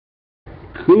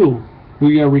Cool.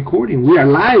 We are recording. We are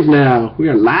live now. We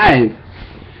are live.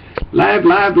 Live.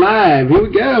 Here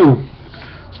we go.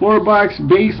 4-box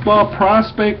baseball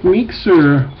prospect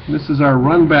mixer. This is our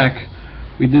run back.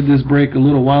 We did this break a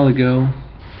little while ago.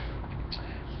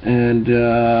 And,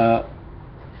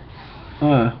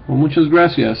 well, muchas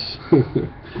gracias.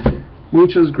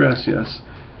 Muchas gracias.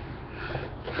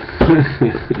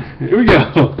 Here we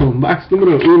go. Box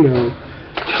numero uno.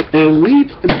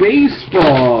 Elite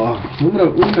Baseball.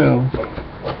 Numero uno.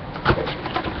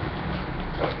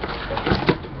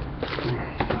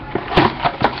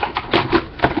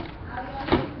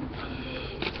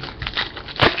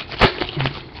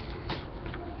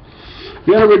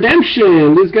 We got a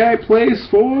redemption. This guy plays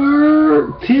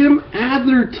for Tim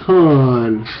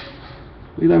Atherton. I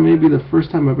think that may be the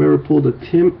first time I've ever pulled a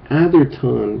Tim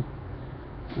Atherton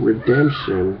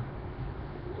redemption.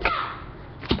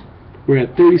 We're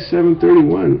at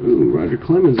 37-31. Ooh, Roger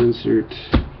Clemens insert.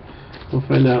 We'll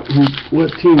find out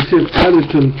what team Tim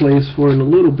Atherton plays for in a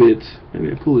little bit.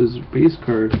 Maybe I pull his base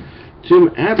card.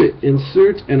 Jim Abbott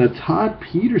insert and a Todd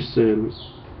Peterson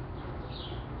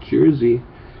jersey.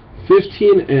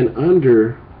 15 and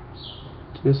under.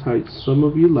 Just how some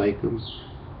of you like them.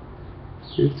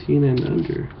 15 and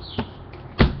under.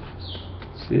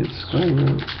 See, it's going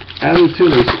on.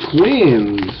 Atherton is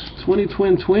Twins. 20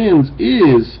 Twins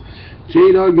is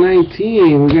J-Dog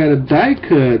 19. We got a die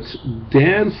cut.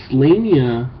 Dan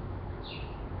Slania.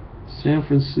 San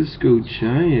Francisco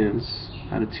Giants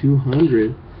out of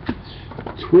 200.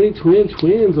 20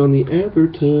 Twins on the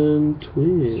Atherton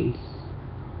Twins.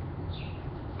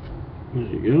 There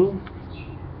you go.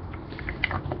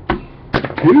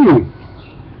 Two.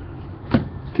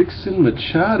 Dixon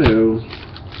Machado.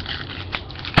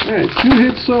 Alright, 2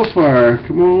 hits so far.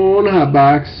 Come on, hot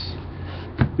box.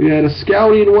 We had a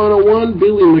Scouting 101,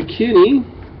 Billy McKinney.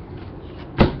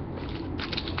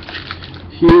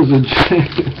 Here's a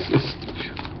Giants.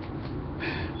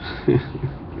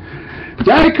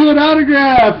 Die cut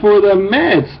autograph for the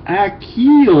Mets.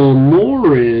 Akil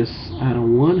Morris out of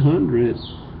 100.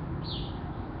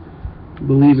 I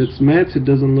believe it's Mets. It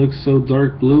doesn't look so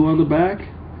dark blue on the back.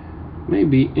 May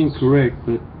be incorrect,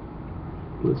 but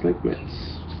looks like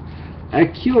Mets.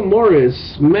 Akil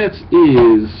Morris. Mets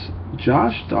is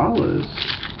Josh Dallas.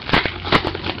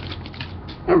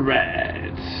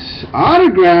 Alright.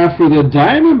 Autograph for the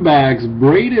Diamondbacks.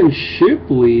 Braden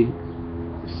Shipley.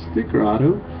 Sticker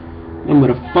auto.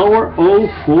 Number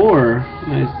 404.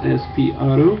 Nice SP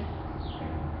auto.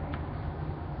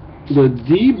 The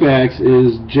D-backs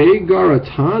is Jay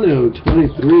Garatano,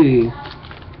 23.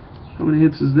 How many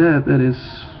hits is that? That is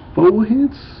 4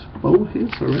 hits? 4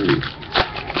 hits already.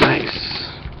 Nice.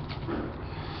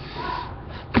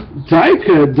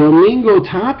 Die-cut, Domingo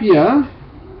Tapia.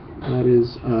 That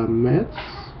is Mets.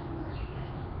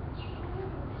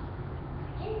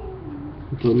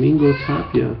 Domingo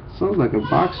Tapia. Sounds like a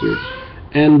boxer.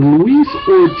 And Luis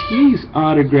Ortiz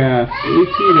autograph,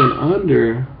 18 and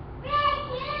under.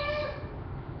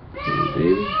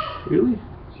 Baby, really?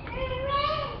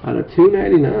 Out of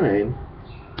 299.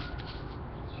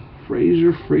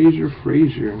 Frazier.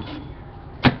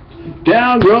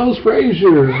 Down goes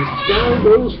Frazier. Down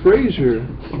goes Frazier.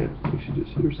 Yeah, you should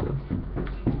just hear stuff.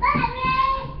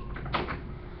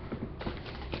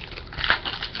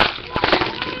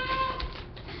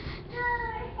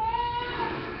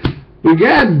 We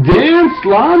got Dan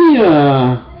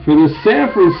Slania for the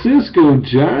San Francisco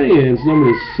Giants,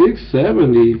 number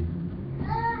 670.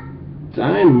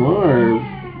 Dine Marv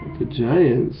with the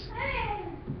Giants.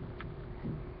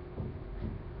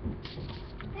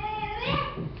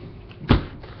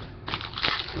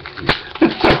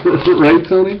 Right,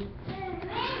 Tony?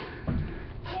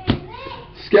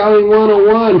 Scouting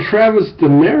 101, Travis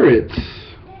Demeritte.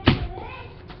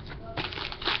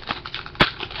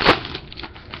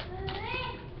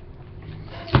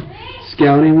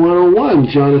 Scouting 101,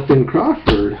 Jonathan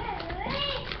Crawford.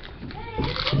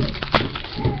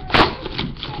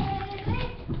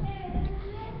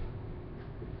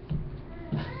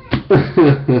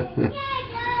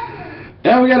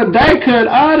 And we got a die cut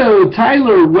auto,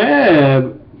 Tyler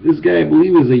Webb. This guy, I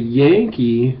believe, is a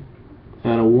Yankee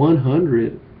out of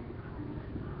 100.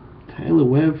 Tyler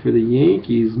Webb for the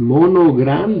Yankees. Mono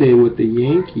Grande with the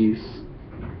Yankees.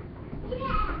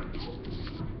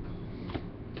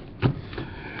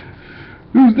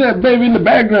 Who's that baby in the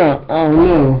background? I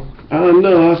don't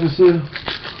know, officer.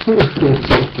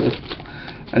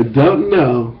 I don't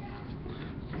know.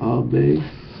 All base.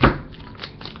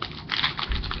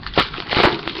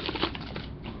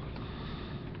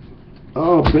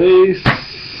 All base.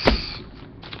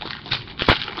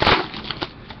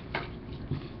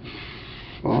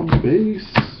 Off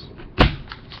base.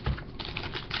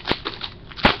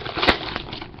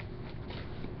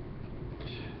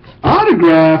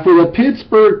 Autograph for the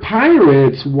Pittsburgh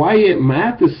Pirates, Wyatt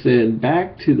Mathisen,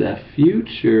 Back to the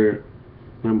Future,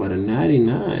 number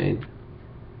 99.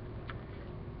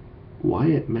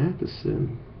 Wyatt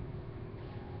Mathisen.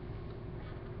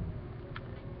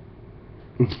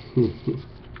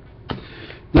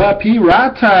 The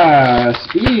Piratas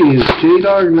is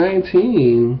J-Dog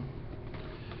 19.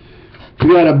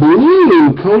 We got a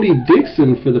blue Cody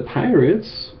Dixon for the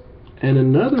Pirates, and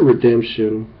another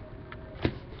redemption.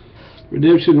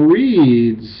 Redemption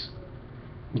reads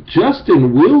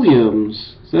Justin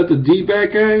Williams. Is that the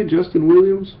D-back guy, Justin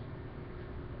Williams?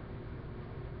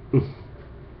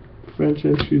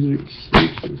 Franchise users.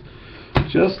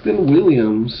 Justin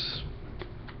Williams.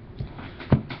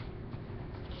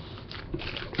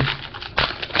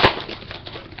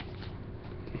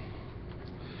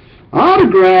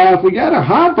 Autograph. We got a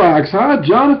hot box, huh?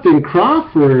 Jonathan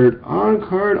Crawford,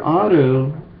 on-card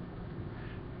auto.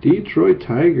 Detroit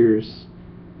Tigers.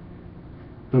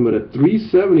 Number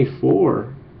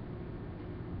 374.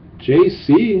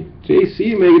 JC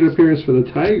making an appearance for the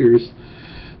Tigers.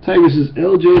 Tigers is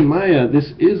LJ Maya.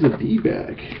 This is a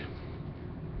D-back.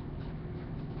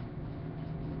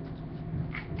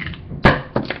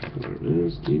 There it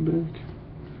is, D-back.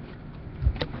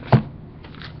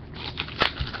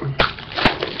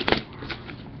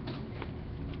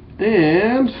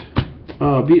 And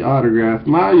be autographed.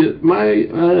 Mike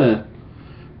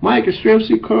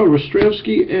Yastrzemski, Carl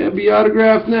Yastrzemski, be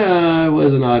autographed. Nah, it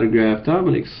wasn't autographed.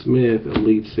 Dominic Smith,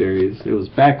 Elite Series. It was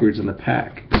backwards in the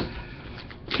pack.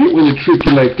 Can't really trick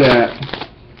you like that.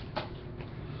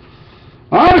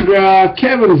 Autograph,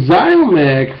 Kevin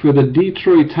Zymek for the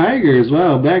Detroit Tigers.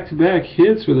 Wow, back-to-back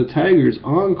hits for the Tigers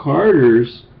on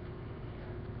Carters.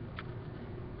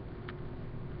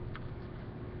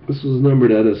 This was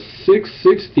numbered at a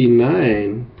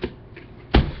 669.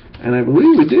 And I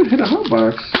believe we did hit a hot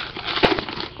box.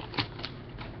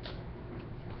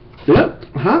 Yep,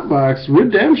 hot box,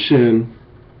 redemption.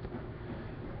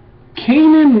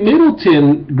 Kanan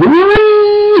Middleton, green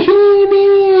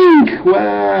ink.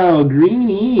 Wow, green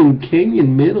ink.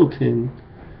 Kanan Middleton.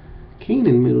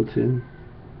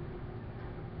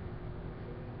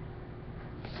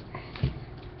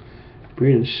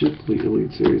 Brandon Shipley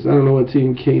Elite Series. I don't know what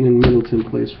team Kanan Middleton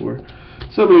plays for.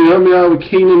 Somebody help me out with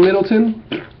Kanan Middleton.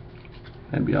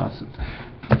 That'd be awesome.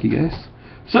 Thank you guys.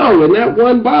 So in that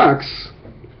one box,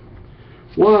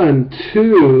 1,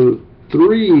 2,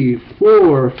 3,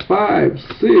 4, 5,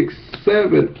 6,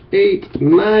 7, 8,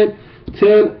 9,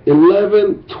 10,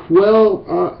 11,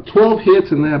 12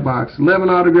 hits in that box. 11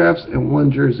 autographs and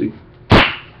 1 jersey.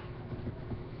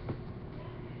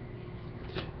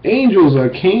 Angels are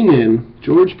Kanan,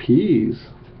 George Pease.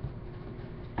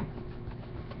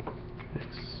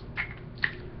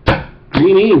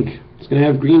 Green ink. It's going to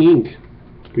have green ink.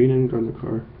 Green ink on the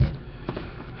car.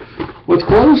 What's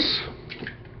close?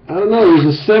 I don't know.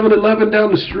 There's a 7-Eleven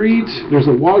down the street. There's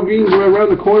a Walgreens right around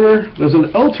the corner. There's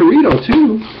an El Torito,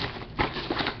 too.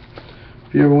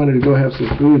 If you ever wanted to go have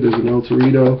some food, there's an El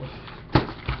Torito.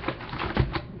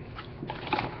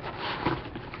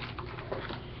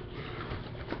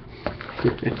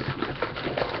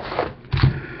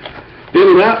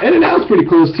 In-N-Out's pretty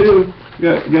close, too.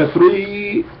 You got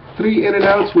three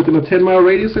In-N-Outs within a 10-mile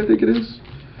radius, I think it is.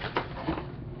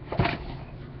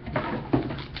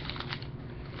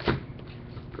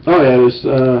 Oh yeah, there's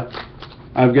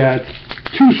I've got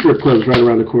 2 strip clubs right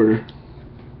around the corner.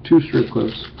 2 strip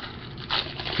clubs.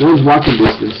 One's walking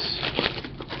distance.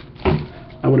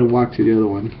 I wouldn't walk to the other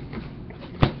one.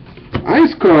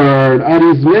 Ice card,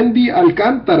 Arizmendi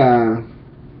Alcantara.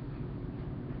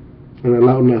 And a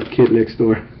loudmouth kid next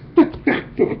door.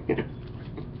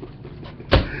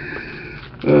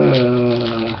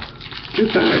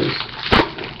 Good times.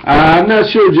 I'm not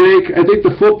sure, Jake. I think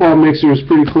the football mixer is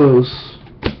pretty close.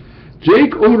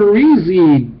 Jake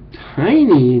Odorizzi,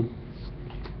 tiny.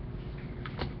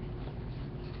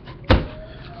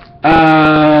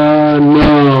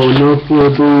 No 4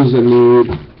 Bulls in need.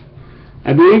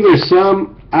 I believe there's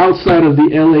some outside of the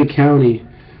LA County.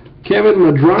 Kevin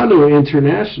Madrano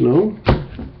International.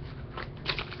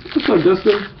 What's up,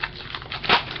 Dustin?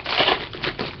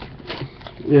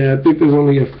 Yeah, I think there's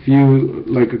only a few,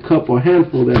 like a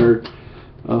handful that are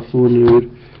full nude.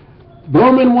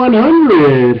 Bowman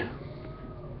 100.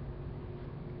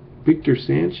 Victor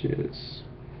Sanchez.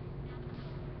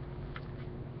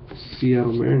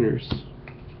 Seattle Mariners.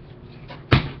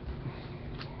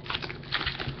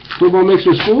 Football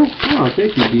mixer full? Oh,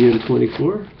 thank you,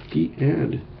 DN24.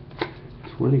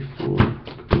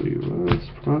 DN24. Cody Ross.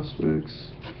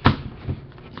 prospects.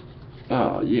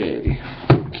 Oh, yay.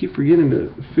 I keep forgetting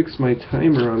to fix my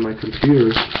timer on my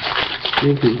computer.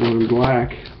 Ink is going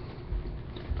black.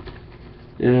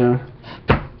 Yeah.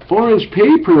 Orange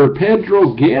paper,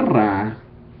 Pedro Guerra.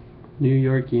 New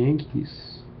York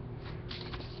Yankees.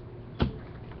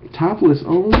 Topless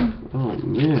only? Oh,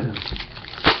 man.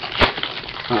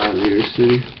 Ah, New York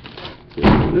City.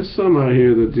 Yeah, there's some out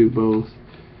here that do both.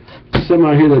 There's some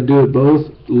out here that do it both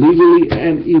legally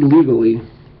and illegally.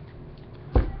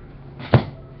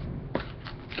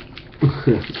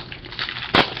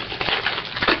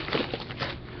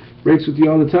 Breaks with you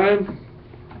all the time?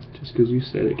 Just because you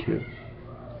said it, Ken.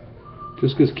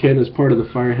 Just because Ken is part of the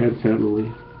Firehead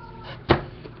family.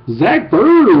 Zach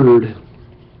Bird!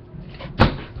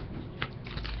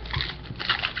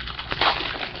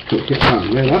 Okay. Oh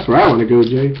man, that's where I want to go,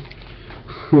 Jay.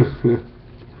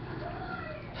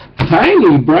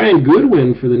 Tiny Brian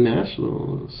Goodwin for the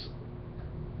Nationals.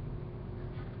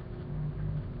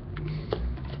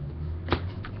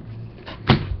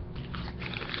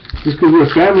 Just because we're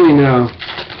a family now.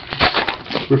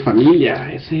 We're familia,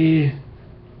 I see.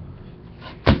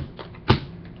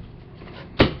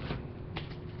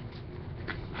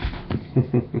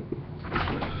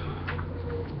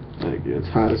 It's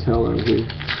hot as hell out here.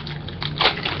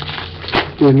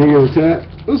 Good nigga with that.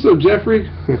 What's up, Jeffrey?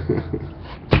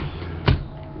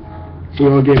 We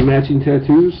all get matching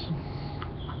tattoos.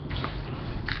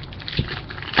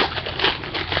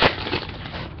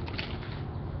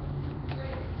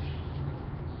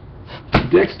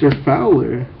 Dexter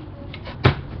Fowler,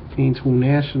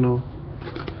 International.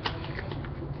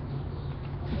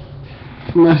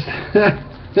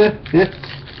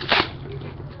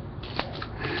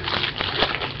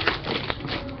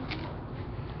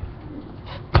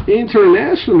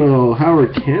 International,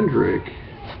 Howard Kendrick.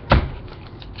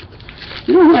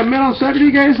 You know who I met on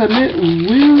Saturday, guys? I met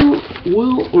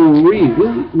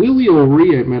Willie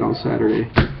O'Ree I met on Saturday.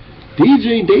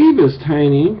 DJ Davis,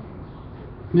 Tiny.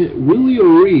 Met Willie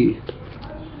O'Ree.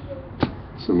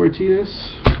 Some Martinez.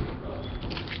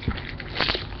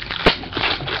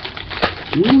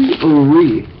 Willie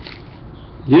O'Ree.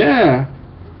 Yeah.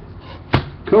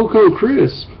 Coco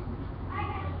Crisp.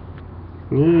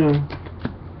 Yeah.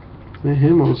 Met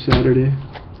him on Saturday.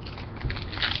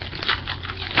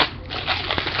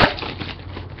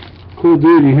 Cool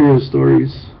dude, you hear his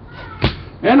stories.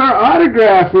 And our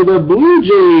autograph for the Blue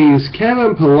Jays,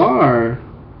 Kevin Pillar.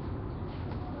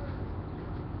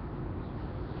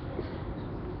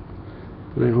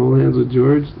 Did I hold hands with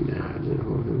George? Nah, I didn't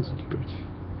hold hands with George.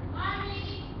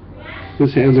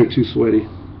 His hands are too sweaty.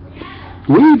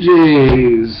 Blue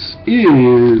Jays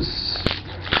is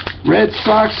Red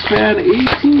Sox fan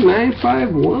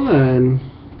 18951.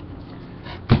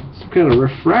 Some kind of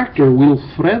refractor.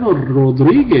 Wilfredo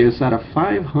Rodriguez out of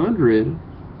 500.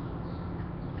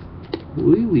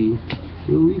 Willie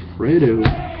Fredo.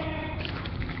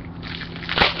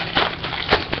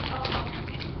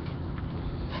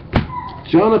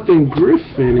 Jonathan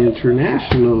Griffin,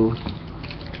 International.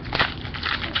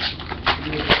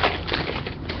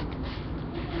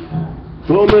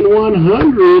 Bowman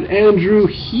 100, Andrew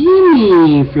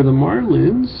Heaney for the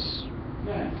Marlins.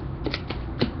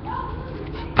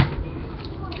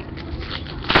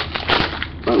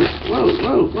 Whoa.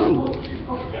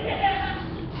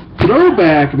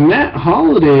 Throwback, Matt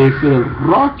Holliday for the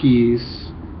Rockies.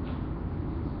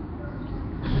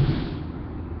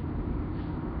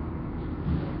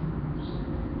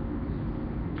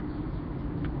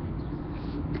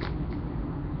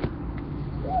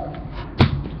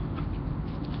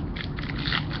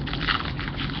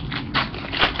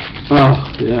 Oh,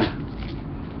 yeah.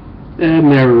 It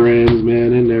never ends,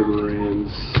 man. It never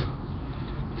ends.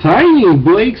 Tiny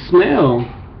Blake Snell.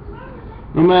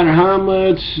 No matter how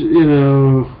much, you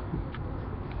know,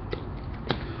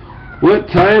 what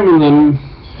time in the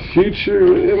future,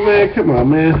 man, come on,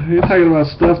 man. You're talking about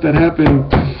stuff that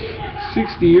happened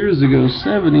 60 years ago,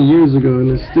 70 years ago,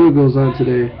 and it still goes on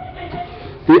today.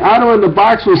 The auto in the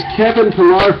box was Kevin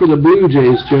Pillar for the Blue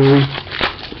Jays, Joey.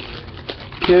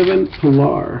 Kevin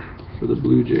Pillar for the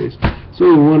Blue Jays.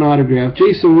 So one autograph.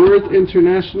 Jason Worth,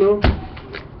 International.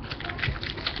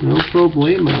 No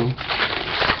problemo.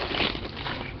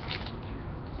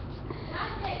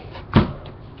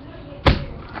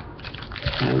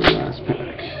 And the last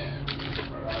pack.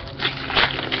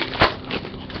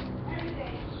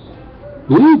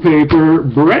 Blue paper,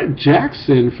 Brett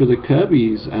Jackson for the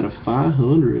Cubbies out of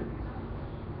 500.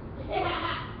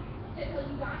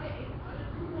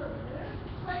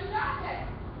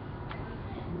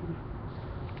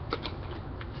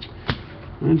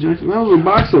 Jackson, that was a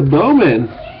box of Bowman.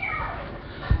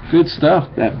 Good stuff,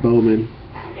 that Bowman.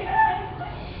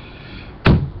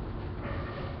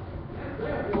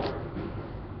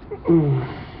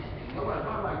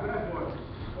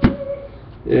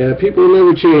 Yeah, people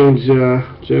never change,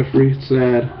 Jeffrey. It's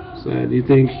sad. Sad. You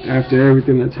think after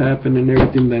everything that's happened and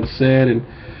everything that's said and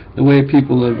the way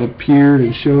people have appeared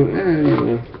and shown,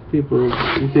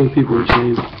 you think people have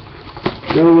changed.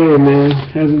 No way, man.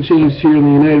 Hasn't changed here in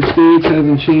the United States.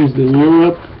 Hasn't changed in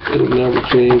Europe. It'll never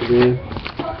change, man.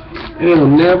 It'll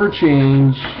never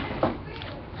change.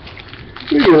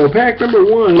 Here you go. Pack number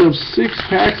 1 of 6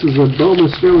 packs is a Bowman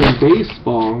Sterling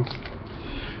baseball.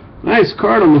 Nice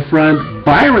card on the front.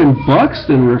 Byron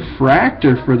Buxton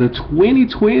refractor for the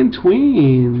Twins.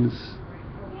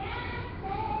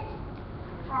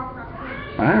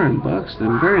 Byron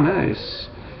Buxton, very nice.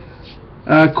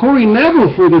 Corey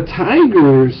Neville for the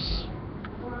Tigers.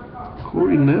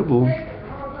 Corey Neville.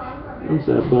 What's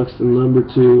that Buxton number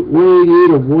 2?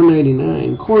 188 of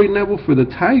 199. Corey Neville for the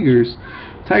Tigers.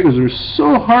 Tigers are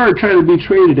so hard trying to be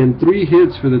traded, and 3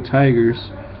 hits for the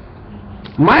Tigers.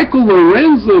 Michael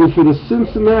Lorenzen for the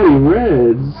Cincinnati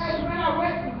Reds.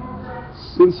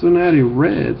 Cincinnati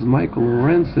Reds. Michael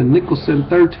Lorenzen. Nicholson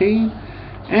 13.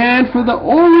 And for the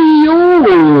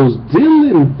Orioles,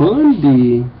 Dylan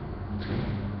Bundy.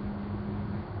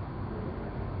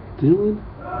 Dylan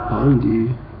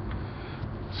Bundy.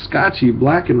 Scotchy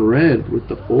black and red with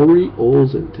the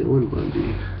Orioles and Dylan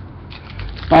Bundy.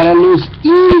 Para los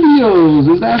Indios.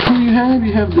 Is that who you have?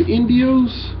 You have the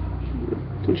Indios?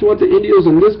 Don't you want the Indios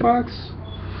in this box?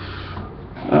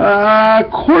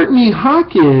 Courtney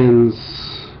Hawkins.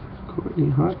 Courtney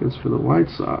Hawkins for the White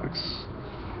Sox.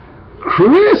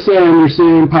 Chris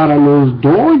Anderson para los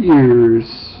Dodgers.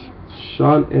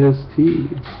 Sean S.T.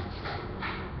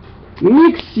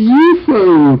 Nick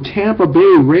Ciuffo, Tampa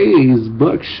Bay Rays,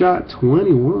 Buckshot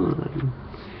 21.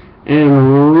 And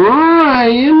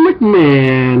Ryan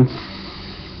McMahon,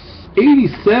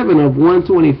 87 of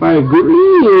 125,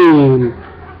 green.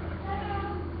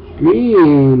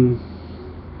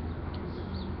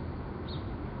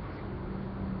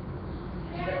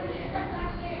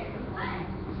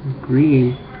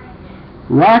 Green.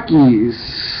 Rockies.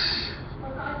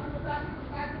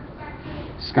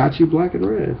 Scotchy black and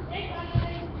red.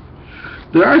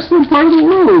 There are some part of the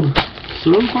world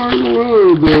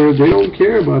where they don't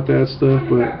care about that stuff,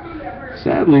 but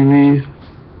sadly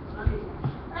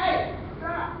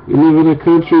we live in a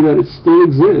country that it still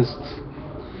exists.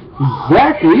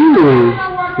 Zach Wheeler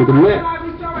for the Mets.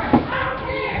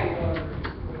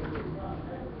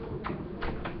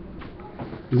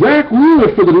 Zach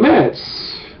Wheeler for the Mets.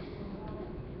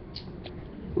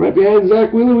 Right behind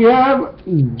Zach Wheeler we have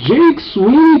Jake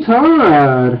Sweeney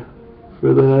Todd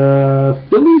for the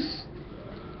Phillies.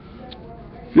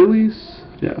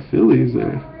 Yeah, Phillies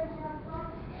there.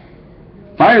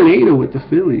 Firenado with the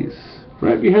Phillies.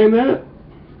 Right behind that,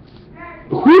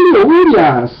 Julio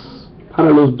Urias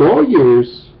para los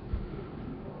Dodgers.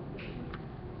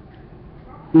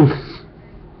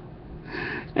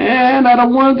 And out of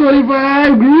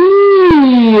 125,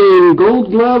 green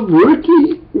Gold Glove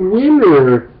rookie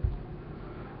winner,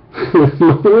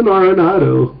 Nolan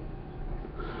Arenado.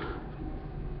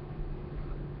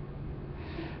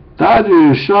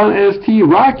 Dodgers, Sean S.T.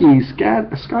 Rocky,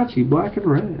 Scotchy, black and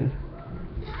red.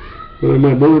 One of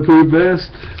my bulletproof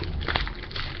vest.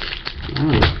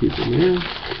 Wow, those people, man.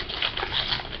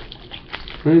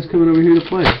 Why is he coming over here to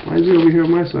play? Why is he over here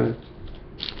on my side?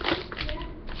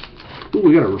 Ooh,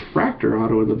 we got a refractor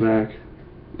auto in the back.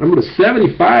 Number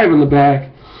 75 in the back.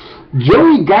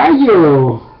 Joey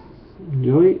Gallo.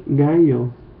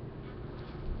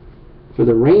 For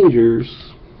the Rangers.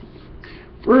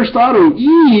 First auto,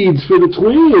 Eads for the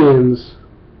Twins.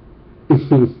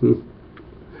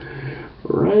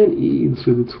 Ryan Eads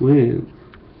for the Twins.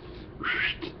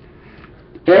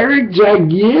 Eric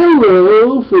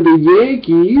Jagiello for the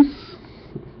Yankees.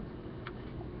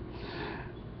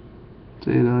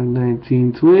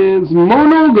 19 Twins.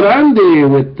 Mono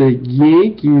Grande with the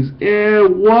Yankees.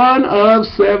 And 1 of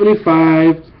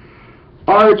 75,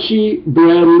 Archie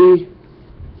Bradley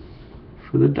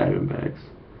for the Diamondbacks.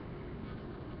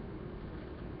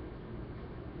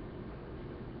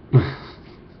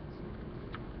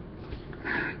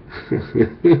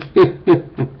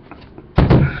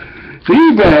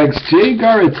 D-backs, Jay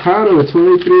Garitano,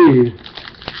 23.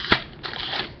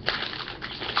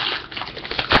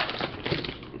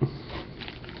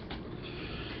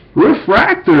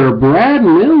 Refractor, Brad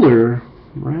Miller.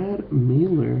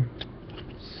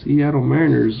 Seattle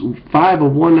Mariners, 5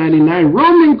 of 199.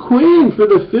 Roman Quinn for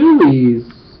the Phillies.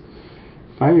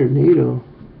 Firenado.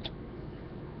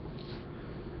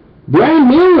 Brad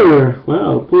Miller.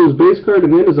 Wow, pull his base card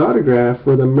and then his autograph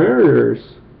for the Mariners.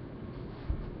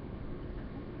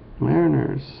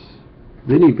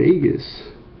 Vinny Vegas.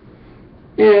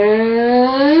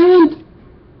 And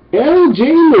L.J.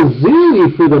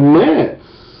 Mazzilli for the Mets.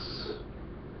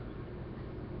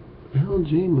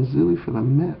 L.J. Mazzilli for the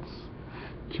Mets.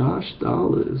 Josh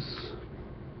Dollars.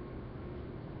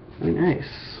 Very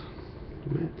nice.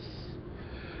 Mets.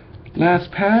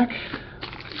 Last pack.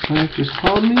 Mike just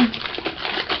called me.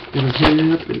 Gonna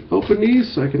hurry up and open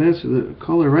these so I can answer the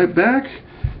caller right back.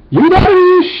 You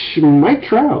Irish, Mike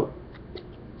Trout.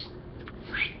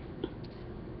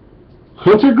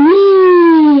 Hunter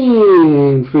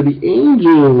Green for the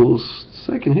Angels.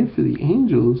 Second hit for the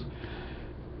Angels.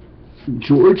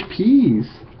 George Pease.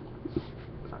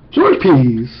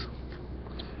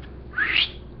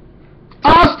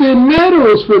 Austin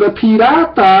Meadows for the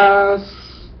Piratas.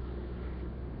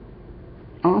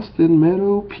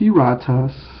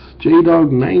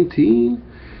 J-Dog 19.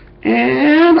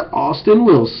 And Austin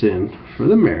Wilson for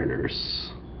the Mariners.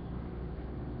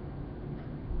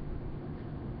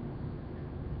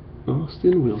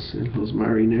 Austin Wilson, those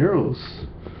Marineros.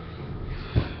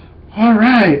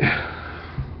 Alright.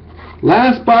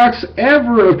 Last box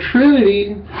ever of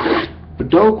Trinity. But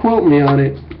don't quote me on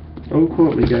it. Don't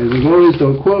quote me, guys. As always,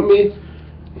 don't quote me.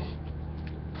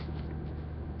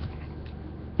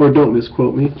 Or don't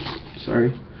misquote me.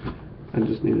 Sorry. I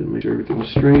just needed to make sure everything was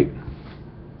straight.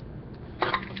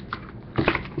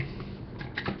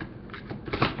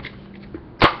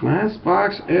 Last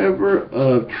box ever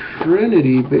of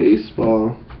Trinity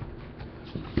Baseball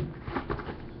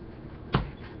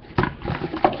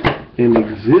in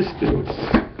existence.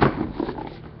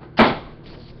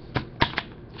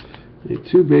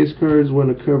 Two base cards, one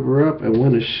to cover up and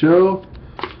one to show.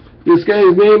 This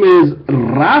guy's name is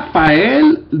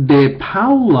Rafael De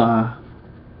Paula.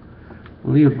 I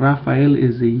believe Rafael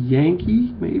is a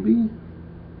Yankee, maybe.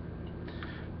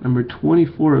 Number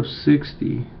 24 of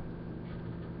 60.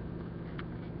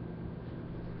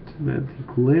 That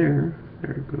glare.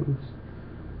 There it goes.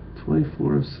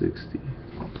 24 of 60.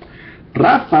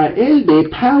 Rafael De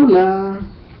Paula.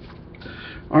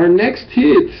 Our next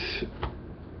hit.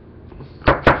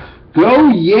 Go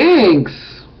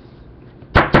Yanks.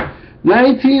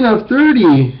 19 of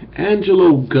 30.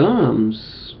 Angelo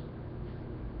Gums.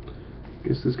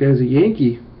 Guess this guy's a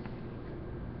Yankee.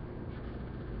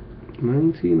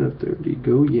 19 of 30.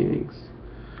 Go Yanks.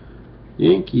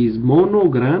 Yankees. Mono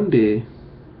Grande.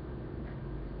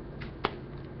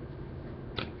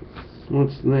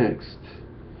 What's next?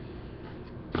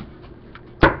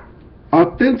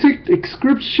 Authentic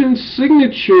Inscription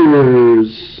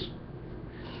Signatures.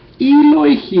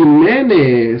 Eloy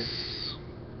Jimenez.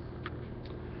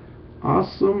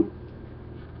 Awesome.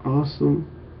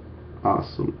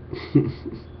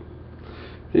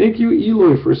 Thank you,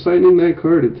 Eloy, for signing that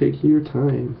card and taking your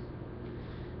time.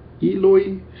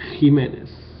 Eloy Jimenez.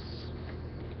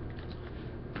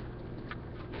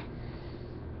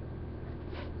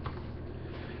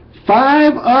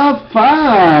 5 of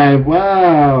 5.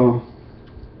 Wow.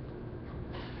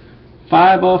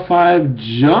 5 of 5.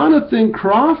 Jonathan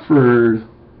Crawford.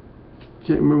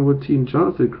 Can't remember what team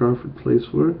Jonathan Crawford plays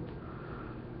for.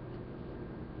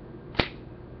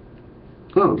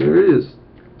 Oh, there it is.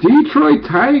 Detroit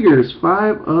Tigers.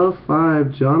 5 of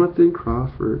 5. Jonathan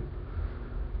Crawford.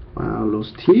 Wow,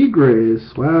 Los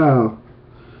Tigres. Wow.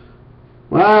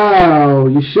 Wow.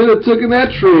 You should have taken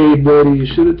that trade, buddy. You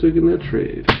should have taken that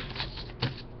trade.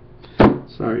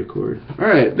 Sorry, Cord.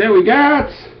 Alright, there we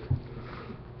got.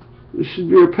 This should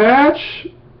be our patch.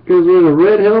 Goes with a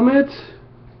red helmet.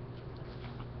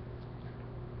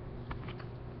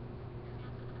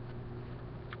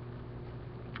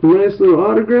 Nice little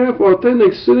autograph.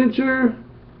 Authentic signature.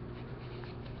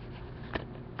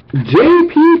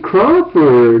 J.P.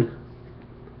 Crawford.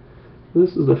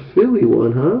 This is a Philly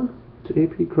one, huh?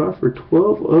 J.P. Crawford,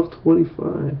 12 of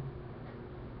 25.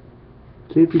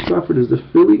 J.P. Crawford is the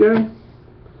Philly guy.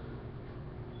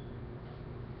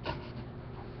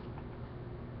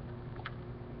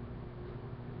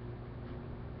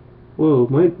 Whoa,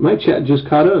 my chat just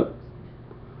caught up.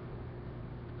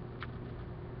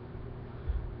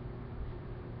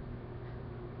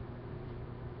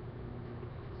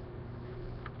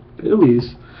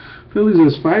 Phillies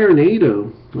is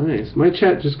Firenado. Nice. My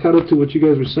chat just caught up to what you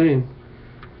guys were saying.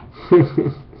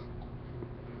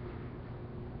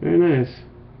 Very nice.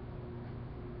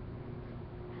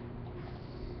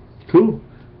 Cool.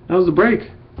 That was the break.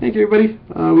 Thank you, everybody.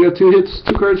 We got 2 hits,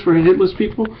 2 cards for hitless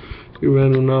people. We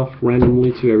ran them off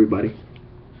randomly to everybody.